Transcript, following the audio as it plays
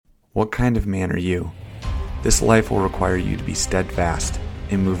What kind of man are you? This life will require you to be steadfast,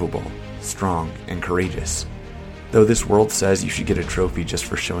 immovable, strong, and courageous. Though this world says you should get a trophy just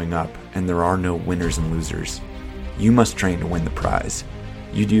for showing up, and there are no winners and losers, you must train to win the prize.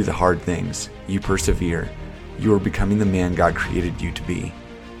 You do the hard things. You persevere. You are becoming the man God created you to be.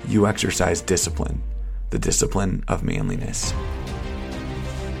 You exercise discipline, the discipline of manliness.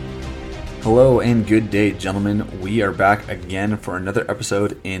 Hello and good day, gentlemen. We are back again for another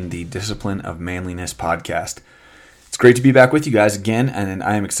episode in the Discipline of Manliness podcast. It's great to be back with you guys again, and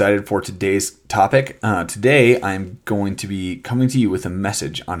I am excited for today's topic. Today, I'm going to be coming to you with a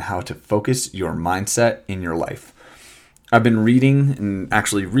message on how to focus your mindset in your life. I've been reading and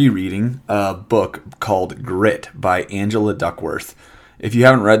actually rereading a book called Grit by Angela Duckworth. If you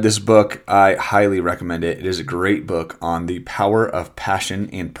haven't read this book, I highly recommend it. It is a great book on the power of passion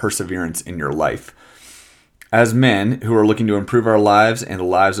and perseverance in your life. As men who are looking to improve our lives and the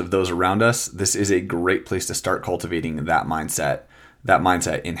lives of those around us, this is a great place to start cultivating that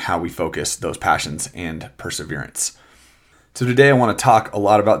mindset in how we focus those passions and perseverance. So today I want to talk a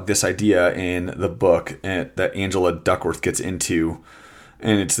lot about this idea in the book that Angela Duckworth gets into,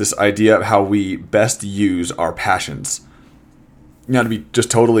 and it's this idea of how we best use our passions. Now, to be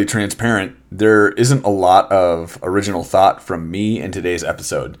just totally transparent, there isn't a lot of original thought from me in today's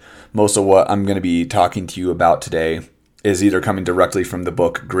episode. Most of what I'm going to be talking to you about today is either coming directly from the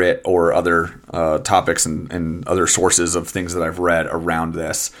book Grit or other topics and other sources of things that I've read around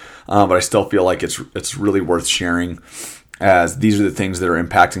this. But I still feel like it's really worth sharing, as these are the things that are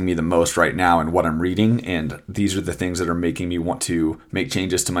impacting me the most right now in what I'm reading, and these are the things that are making me want to make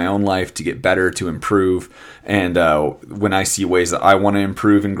changes to my own life, to get better, to improve. And when I see ways that I want to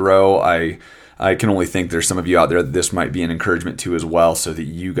improve and grow, I can only think there's some of you out there that this might be an encouragement to as well, so that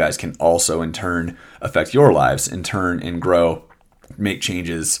you guys can also in turn affect your lives, in turn and grow, make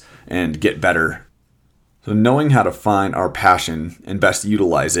changes, and get better. So knowing how to find our passion and best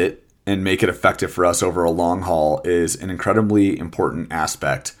utilize it and make it effective for us over a long haul is an incredibly important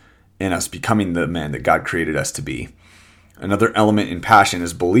aspect in us becoming the men that God created us to be. Another element in passion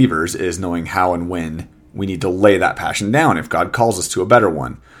as believers is knowing how and when we need to lay that passion down if God calls us to a better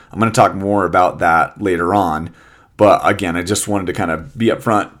one. I'm going to talk more about that later on, but again, I just wanted to kind of be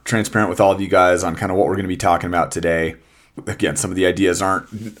upfront, transparent with all of you guys on kind of what we're going to be talking about today. Again, some of the ideas aren't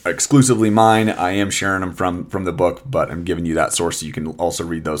exclusively mine. I am sharing them from the book, but I'm giving you that source so you can also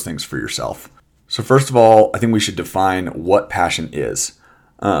read those things for yourself. So first of all, I think we should define what passion is.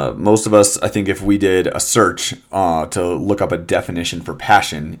 Most of us, I think if we did a search to look up a definition for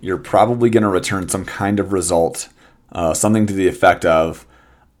passion, you're probably going to return some kind of result, something to the effect of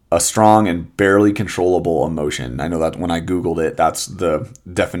a strong and barely controllable emotion. I know that when I Googled it, that's the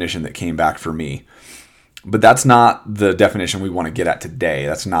definition that came back for me. But that's not the definition we want to get at today.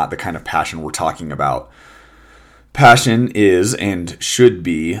 That's not the kind of passion we're talking about. Passion is and should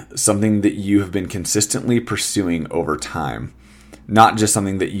be something that you have been consistently pursuing over time, not just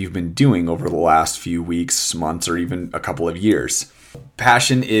something that you've been doing over the last few weeks, months, or even a couple of years.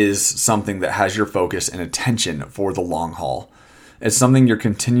 Passion is something that has your focus and attention for the long haul. It's something you're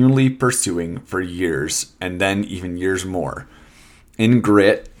continually pursuing for years and then even years more. In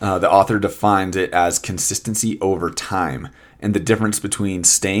Grit, the author defines it as consistency over time and the difference between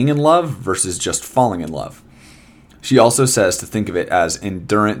staying in love versus just falling in love. She also says to think of it as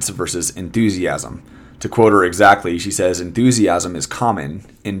endurance versus enthusiasm. To quote her exactly, she says, "Enthusiasm is common,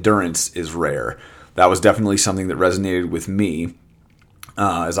 endurance is rare." That was definitely something that resonated with me,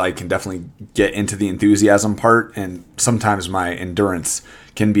 as I can definitely get into the enthusiasm part, and sometimes my endurance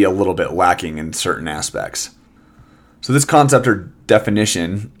can be a little bit lacking in certain aspects. So this concept or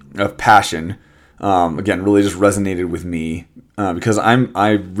definition of passion, again, really just resonated with me because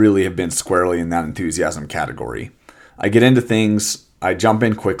I really have been squarely in that enthusiasm category. I get into things, I jump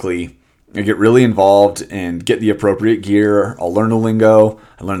in quickly, I get really involved and get the appropriate gear. I'll learn the lingo,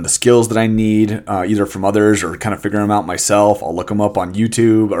 I learn the skills that I need, either from others or kind of figure them out myself. I'll look them up on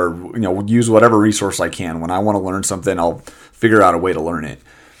YouTube or use whatever resource I can. When I want to learn something, I'll figure out a way to learn it.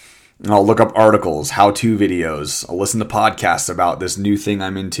 And I'll look up articles, how-to videos. I'll listen to podcasts about this new thing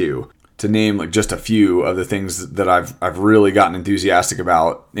I'm into. To name just a few of the things that I've really gotten enthusiastic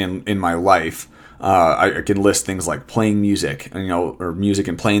about in my life, I can list things like playing music, or music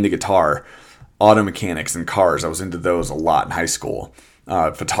and playing the guitar, auto mechanics and cars. I was into those a lot in high school.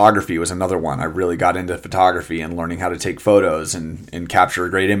 Photography was another one. I really got into photography and learning how to take photos and capture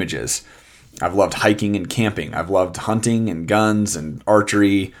great images. I've loved hiking and camping. I've loved hunting and guns and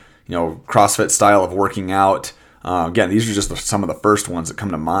archery, CrossFit style of working out. Again, these are just some of the first ones that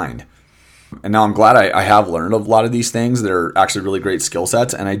come to mind. And now I'm glad I have learned a lot of these things. They're actually really great skill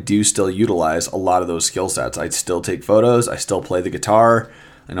sets, and I do still utilize a lot of those skill sets. I still take photos. I still play the guitar.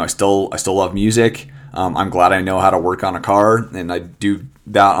 I still love music. I'm glad I know how to work on a car, and I do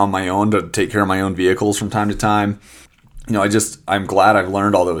that on my own to take care of my own vehicles from time to time. I'm glad I've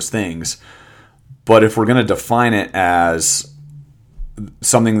learned all those things. But if we're going to define it as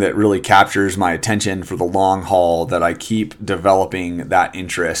something that really captures my attention for the long haul, that I keep developing that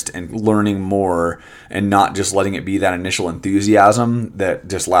interest and learning more and not just letting it be that initial enthusiasm that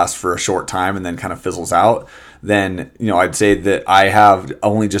just lasts for a short time and then kind of fizzles out, then, I'd say that I have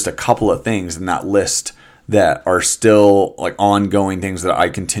only just a couple of things in that list that are still like ongoing things that I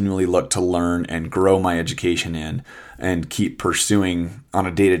continually look to learn and grow my education in and keep pursuing on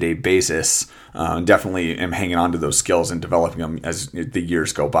a day-to-day basis. Definitely am hanging on to those skills and developing them as the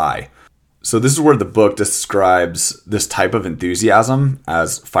years go by. So this is where the book describes this type of enthusiasm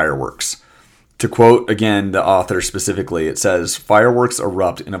as fireworks. To quote again the author specifically, it says, "Fireworks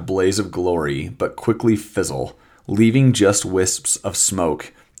erupt in a blaze of glory, but quickly fizzle, leaving just wisps of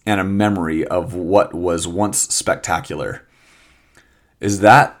smoke and a memory of what was once spectacular." Is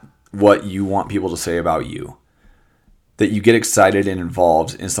that what you want people to say about you? That you get excited and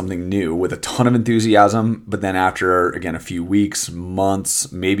involved in something new with a ton of enthusiasm, but then after, again, a few weeks,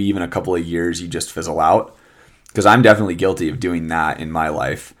 months, maybe even a couple of years, you just fizzle out? Because I'm definitely guilty of doing that in my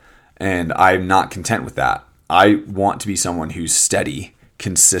life, and I'm not content with that. I want to be someone who's steady,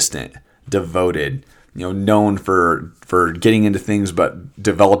 consistent, devoted, known for getting into things, but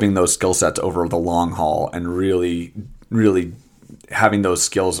developing those skill sets over the long haul and really, really having those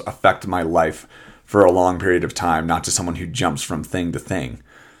skills affect my life for a long period of time, not just someone who jumps from thing to thing.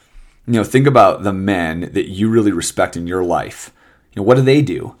 Think about the men that you really respect in your life. What do they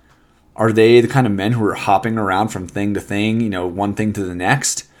do? Are they the kind of men who are hopping around from thing to thing, one thing to the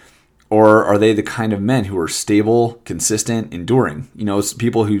next? Or are they the kind of men who are stable, consistent, enduring? It's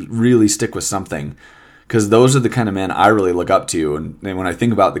people who really stick with something. Because those are the kind of men I really look up to. And when I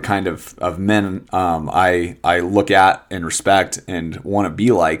think about the kind of men I look at and respect and want to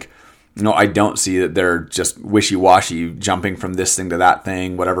be like, I don't see that they're just wishy-washy, jumping from this thing to that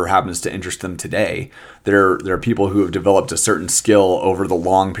thing, whatever happens to interest them today. They're people who have developed a certain skill over the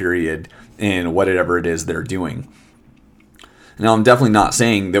long period in whatever it is they're doing. Now, I'm definitely not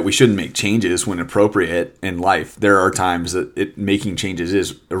saying that we shouldn't make changes when appropriate in life. There are times that making changes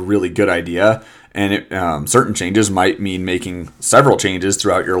is a really good idea, and certain changes might mean making several changes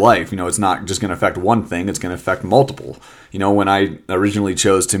throughout your life. It's not just going to affect one thing, it's going to affect multiple. When I originally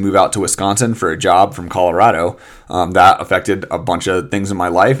chose to move out to Wisconsin for a job from Colorado, that affected a bunch of things in my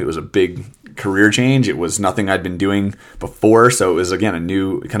life. It was a big career change. It was nothing I'd been doing before, so it was, again, a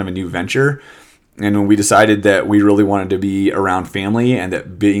new venture. And when we decided that we really wanted to be around family and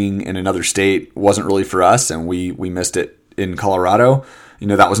that being in another state wasn't really for us and we missed it in Colorado,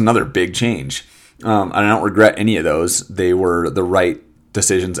 that was another big change. And I don't regret any of those. They were the right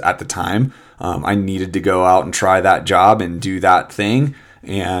decisions at the time. I needed to go out and try that job and do that thing.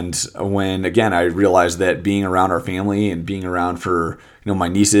 And when, again, I realized that being around our family and being around for, my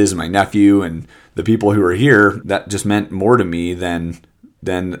nieces and my nephew and the people who are here, that just meant more to me than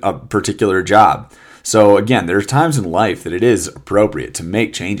a particular job. So again, there's times in life that it is appropriate to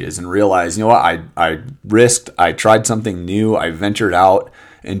make changes and realize, I risked, I tried something new, I ventured out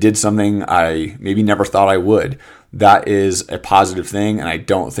and did something I maybe never thought I would. That is a positive thing, and I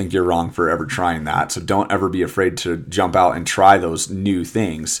don't think you're wrong for ever trying that. So don't ever be afraid to jump out and try those new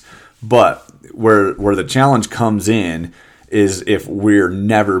things. But where the challenge comes in is if we're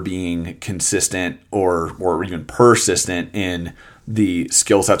never being consistent or even persistent in the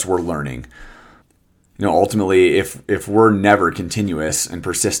skill sets we're learning. Ultimately, if we're never continuous and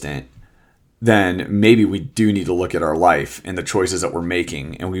persistent, then maybe we do need to look at our life and the choices that we're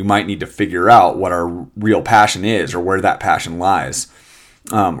making, and we might need to figure out what our real passion is or where that passion lies.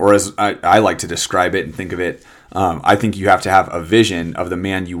 Or as I like to describe it and think of it, I think you have to have a vision of the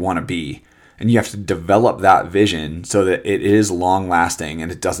man you want to be. And you have to develop that vision so that it is long-lasting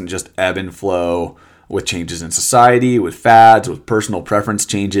and it doesn't just ebb and flow with changes in society, with fads, with personal preference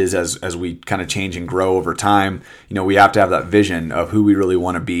changes as we kind of change and grow over time. We have to have that vision of who we really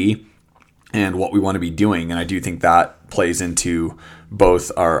want to be and what we want to be doing. And I do think that plays into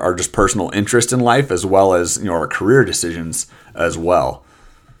both our just personal interest in life as well as our career decisions as well.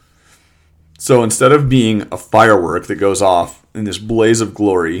 So instead of being a firework that goes off in this blaze of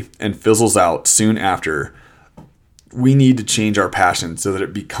glory and fizzles out soon after, we need to change our passion so that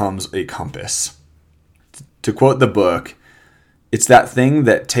it becomes a compass. To quote the book, "It's that thing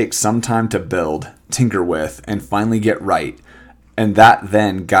that takes some time to build, tinker with, and finally get right, And that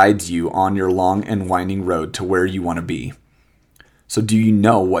then guides you on your long and winding road to where you want to be. So do you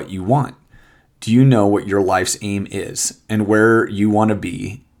know what you want? Do you know what your life's aim is and where you want to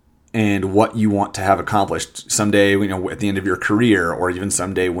be and what you want to have accomplished someday, at the end of your career or even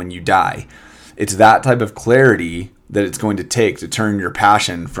someday when you die? It's that type of clarity that it's going to take to turn your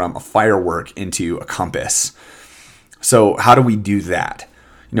passion from a firework into a compass. So how do we do that?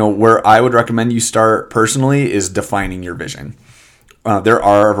 Where I would recommend you start personally is defining your vision. There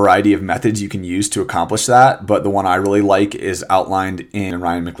are a variety of methods you can use to accomplish that, but the one I really like is outlined in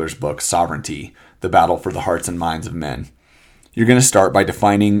Ryan Michler's book, Sovereignty, The Battle for the Hearts and Minds of Men. You're going to start by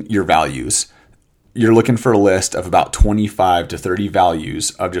defining your values. You're looking for a list of about 25 to 30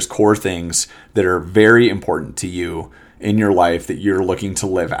 values of just core things that are very important to you in your life that you're looking to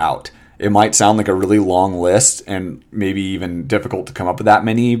live out. It might sound like a really long list and maybe even difficult to come up with that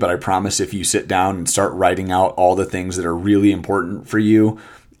many, but I promise if you sit down and start writing out all the things that are really important for you,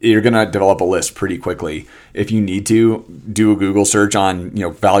 you're going to develop a list pretty quickly. If you need to, do a Google search on,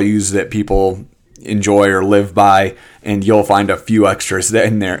 values that people enjoy or live by, and you'll find a few extras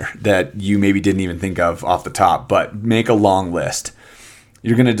in there that you maybe didn't even think of off the top, but make a long list.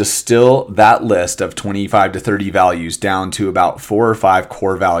 You're going to distill that list of 25 to 30 values down to about 4 or 5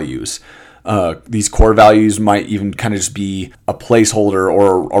 core values. These core values might even kind of just be a placeholder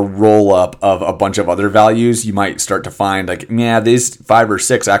or a roll up of a bunch of other values. You might start to find these 5 or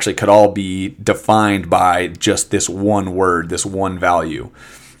 6 actually could all be defined by just this one word, this one value.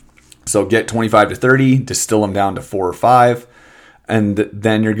 So get 25 to 30, distill them down to 4 or 5, and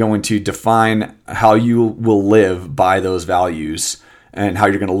then you're going to define how you will live by those values and how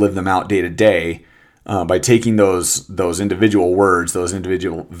you're going to live them out day to day by taking those individual words, those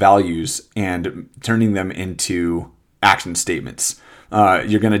individual values, and turning them into action statements.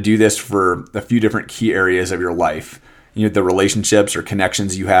 You're going to do this for a few different key areas of your life. The relationships or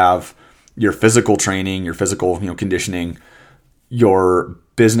connections you have, your physical training, your physical you're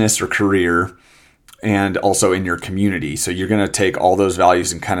business or career, and also in your community. So you're going to take all those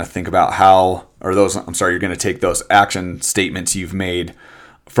values and kind of think about you're going to take those action statements you've made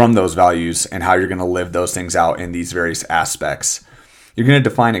from those values and how you're going to live those things out in these various aspects. You're going to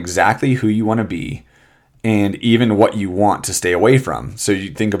define exactly who you want to be and even what you want to stay away from. So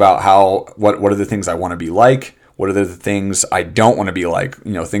you think about what are the things I want to be like? What are the things I don't want to be like?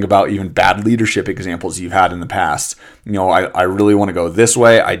 Think about even bad leadership examples you've had in the past. I really want to go this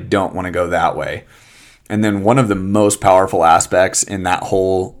way. I don't want to go that way. And then one of the most powerful aspects in that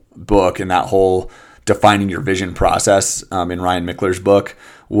whole book and that whole defining your vision process in Ryan Michler's book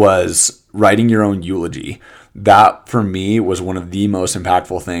was writing your own eulogy. That for me was one of the most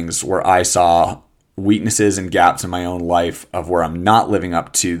impactful things where I saw weaknesses and gaps in my own life of where I'm not living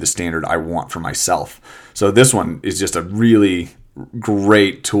up to the standard I want for myself. So this one is just a really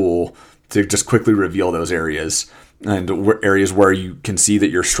great tool to just quickly reveal those areas and areas where you can see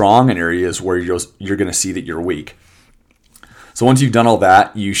that you're strong and areas where you're going to see that you're weak. So once you've done all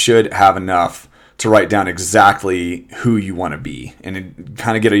that, you should have enough to write down exactly who you want to be and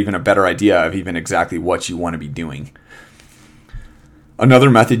kind of get even a better idea of even exactly what you want to be doing.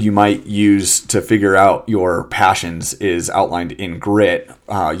 Another method you might use to figure out your passions is outlined in Grit.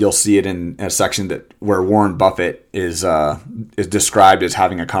 You'll see it in a section where Warren Buffett is described as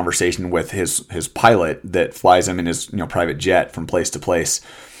having a conversation with his pilot that flies him in his private jet from place to place.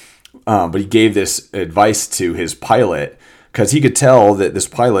 But he gave this advice to his pilot because he could tell that this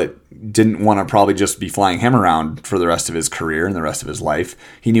pilot didn't want to probably just be flying him around for the rest of his career and the rest of his life.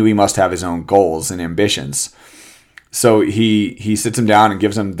 He knew he must have his own goals and ambitions. So he sits him down and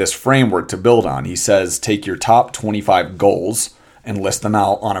gives him this framework to build on. He says, take your top 25 goals and list them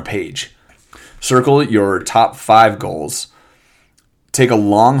out on a page. Circle your top 5 goals. Take a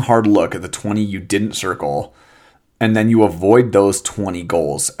long, hard look at the 20 you didn't circle, and then you avoid those 20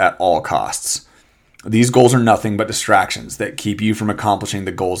 goals at all costs. These goals are nothing but distractions that keep you from accomplishing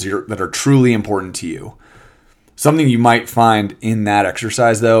the goals that are truly important to you. Something you might find in that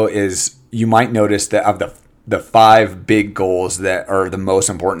exercise, though, is you might notice that of the 5 big goals that are the most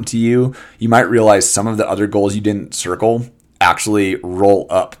important to you, you might realize some of the other goals you didn't circle actually roll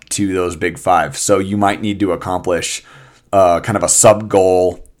up to those big 5. So you might need to accomplish kind of a sub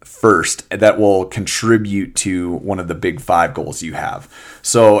goal first that will contribute to one of the big 5 goals you have.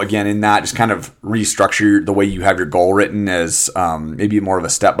 So again, in that, just kind of restructure the way you have your goal written as maybe more of a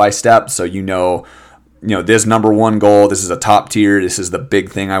step-by-step. So this number one goal, this is a top tier, this is the big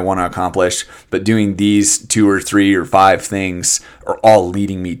thing I want to accomplish, but doing these 2 or 3 or 5 things are all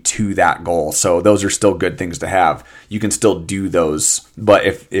leading me to that goal. So those are still good things to have. You can still do those, but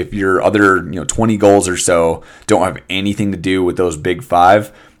if your other 20 goals or so don't have anything to do with those big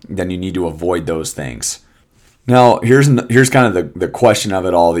 5, then you need to avoid those things. Now, here's kind of the question of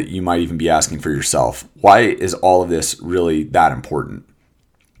it all that you might even be asking for yourself. Why is all of this really that important?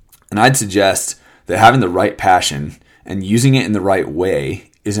 And I'd suggest that having the right passion and using it in the right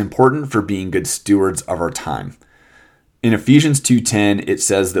way is important for being good stewards of our time. In Ephesians 2:10, it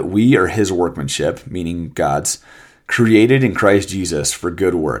says that we are his workmanship, meaning God's, created in Christ Jesus for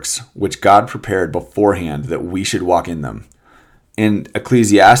good works, which God prepared beforehand that we should walk in them. And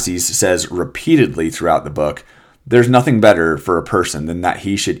Ecclesiastes says repeatedly throughout the book, there's nothing better for a person than that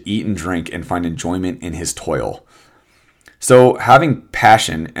he should eat and drink and find enjoyment in his toil. So having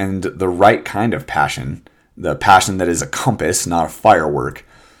passion, and the right kind of passion, the passion that is a compass, not a firework,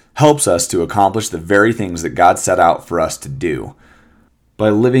 helps us to accomplish the very things that God set out for us to do. By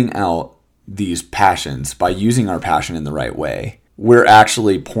living out these passions, by using our passion in the right way, we're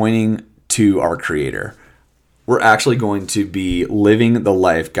actually pointing to our Creator. We're actually going to be living the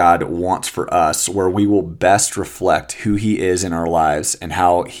life God wants for us, where we will best reflect who He is in our lives and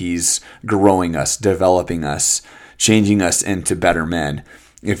how He's growing us, developing us, changing us into better men.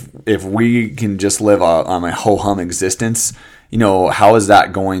 If we can just live on a ho-hum existence, how is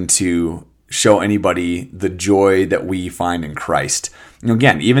that going to show anybody the joy that we find in Christ?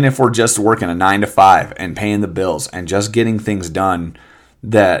 Again, even if we're just working a 9 to 5 and paying the bills and just getting things done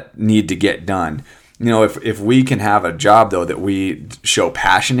that need to get done, if we can have a job, though, that we show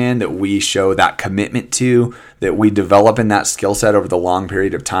passion in, that we show that commitment to, that we develop in that skill set over the long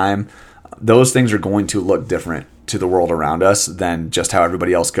period of time, those things are going to look different to the world around us than just how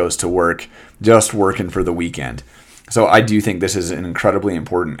everybody else goes to work, just working for the weekend. So I do think this is an incredibly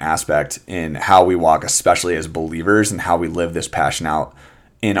important aspect in how we walk, especially as believers, and how we live this passion out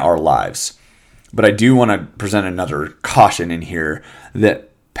in our lives. But I do want to present another caution in here that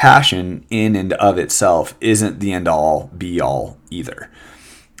passion in and of itself isn't the end-all, be-all either.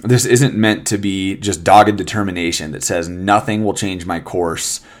 This isn't meant to be just dogged determination that says nothing will change my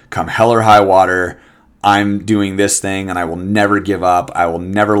course. Come hell or high water, I'm doing this thing and I will never give up. I will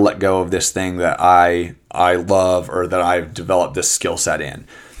never let go of this thing that I love or that I've developed this skill set in.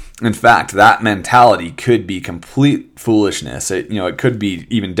 In fact, that mentality could be complete foolishness. It could be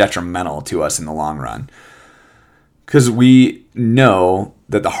even detrimental to us in the long run. Because we know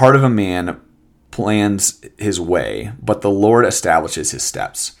that the heart of a man plans his way, but the Lord establishes his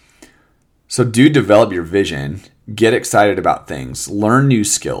steps. So do develop your vision, get excited about things, learn new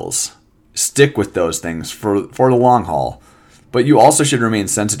skills, stick with those things for the long haul. But you also should remain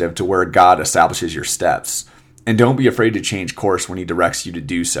sensitive to where God establishes your steps. And don't be afraid to change course when He directs you to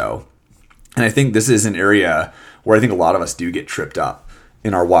do so. And I think this is an area where I think a lot of us do get tripped up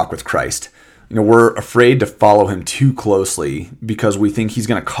in our walk with Christ. We're afraid to follow Him too closely because we think He's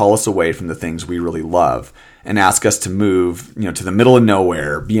going to call us away from the things we really love and ask us to move, to the middle of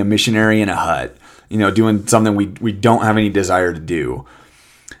nowhere, be a missionary in a hut, doing something we don't have any desire to do.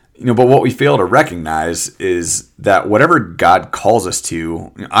 But what we fail to recognize is that whatever God calls us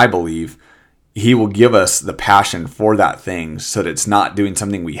to, I believe, He will give us the passion for that thing so that it's not doing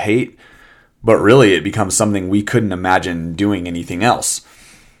something we hate, but really it becomes something we couldn't imagine doing anything else.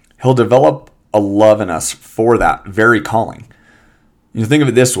 He'll develop a love in us for that very calling. Think of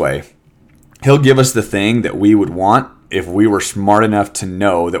it this way. He'll give us the thing that we would want if we were smart enough to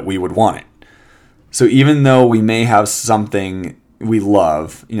know that we would want it. So even though we may have something we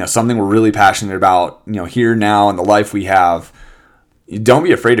love, something we're really passionate about, here now in the life we have, don't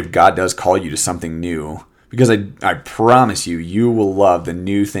be afraid if God does call you to something new, because I promise you will love the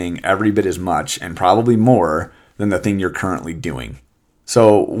new thing every bit as much and probably more than the thing you're currently doing.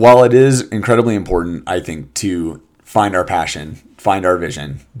 So while it is incredibly important, I think, to find our passion, find our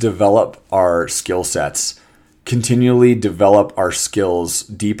vision, develop our skill sets, continually develop our skills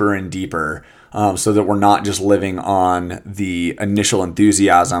deeper and deeper, so that we're not just living on the initial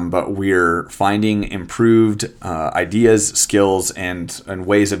enthusiasm, but we're finding improved ideas, skills, and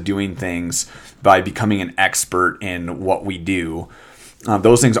ways of doing things by becoming an expert in what we do.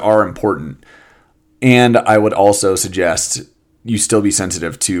 Those things are important. And I would also suggest you still be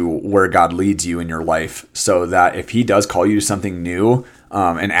sensitive to where God leads you in your life, so that if He does call you to something new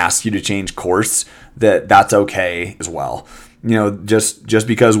and ask you to change course, that's okay as well. Just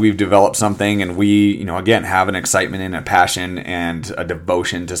because we've developed something and we, again, have an excitement and a passion and a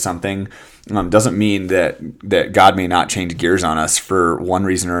devotion to something, doesn't mean that God may not change gears on us for one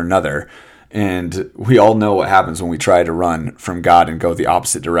reason or another. And we all know what happens when we try to run from God and go the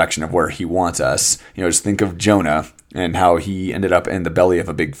opposite direction of where he wants us. Just think of Jonah and how he ended up in the belly of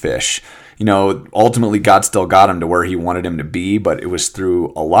a big fish. Ultimately God still got him to where he wanted him to be, but it was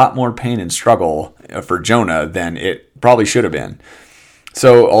through a lot more pain and struggle for Jonah than it probably should have been.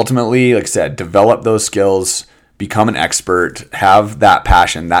 So ultimately, like I said, develop those skills, become an expert, have that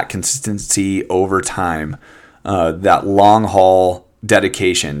passion, that consistency over time, that long haul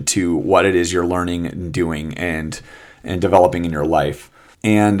dedication to what it is you're learning and doing and developing in your life.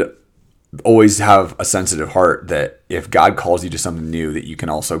 And always have a sensitive heart that if God calls you to something new, that you can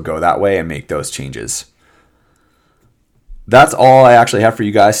also go that way and make those changes. That's all I actually have for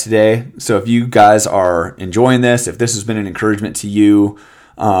you guys today. So if you guys are enjoying this, if this has been an encouragement to you,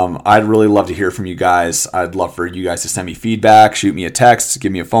 I'd really love to hear from you guys. I'd love for you guys to send me feedback, shoot me a text,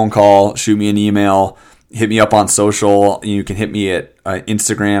 give me a phone call, shoot me an email, hit me up on social. You can hit me at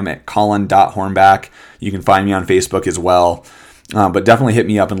Instagram at colin.hornback. You can find me on Facebook as well. But definitely hit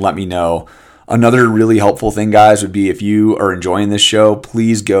me up and let me know. Another really helpful thing, guys, would be if you are enjoying this show,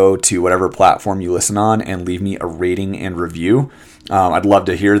 please go to whatever platform you listen on and leave me a rating and review. I'd love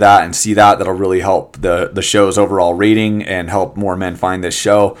to hear that and see that. That'll really help the show's overall rating and help more men find this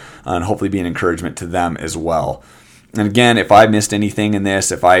show and hopefully be an encouragement to them as well. And again, if I missed anything in this,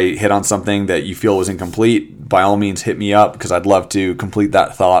 if I hit on something that you feel was incomplete, by all means hit me up because I'd love to complete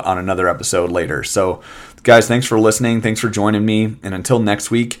that thought on another episode later. So guys, thanks for listening. Thanks for joining me. And until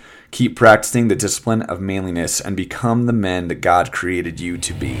next week, keep practicing the discipline of manliness and become the men that God created you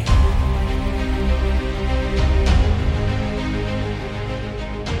to be.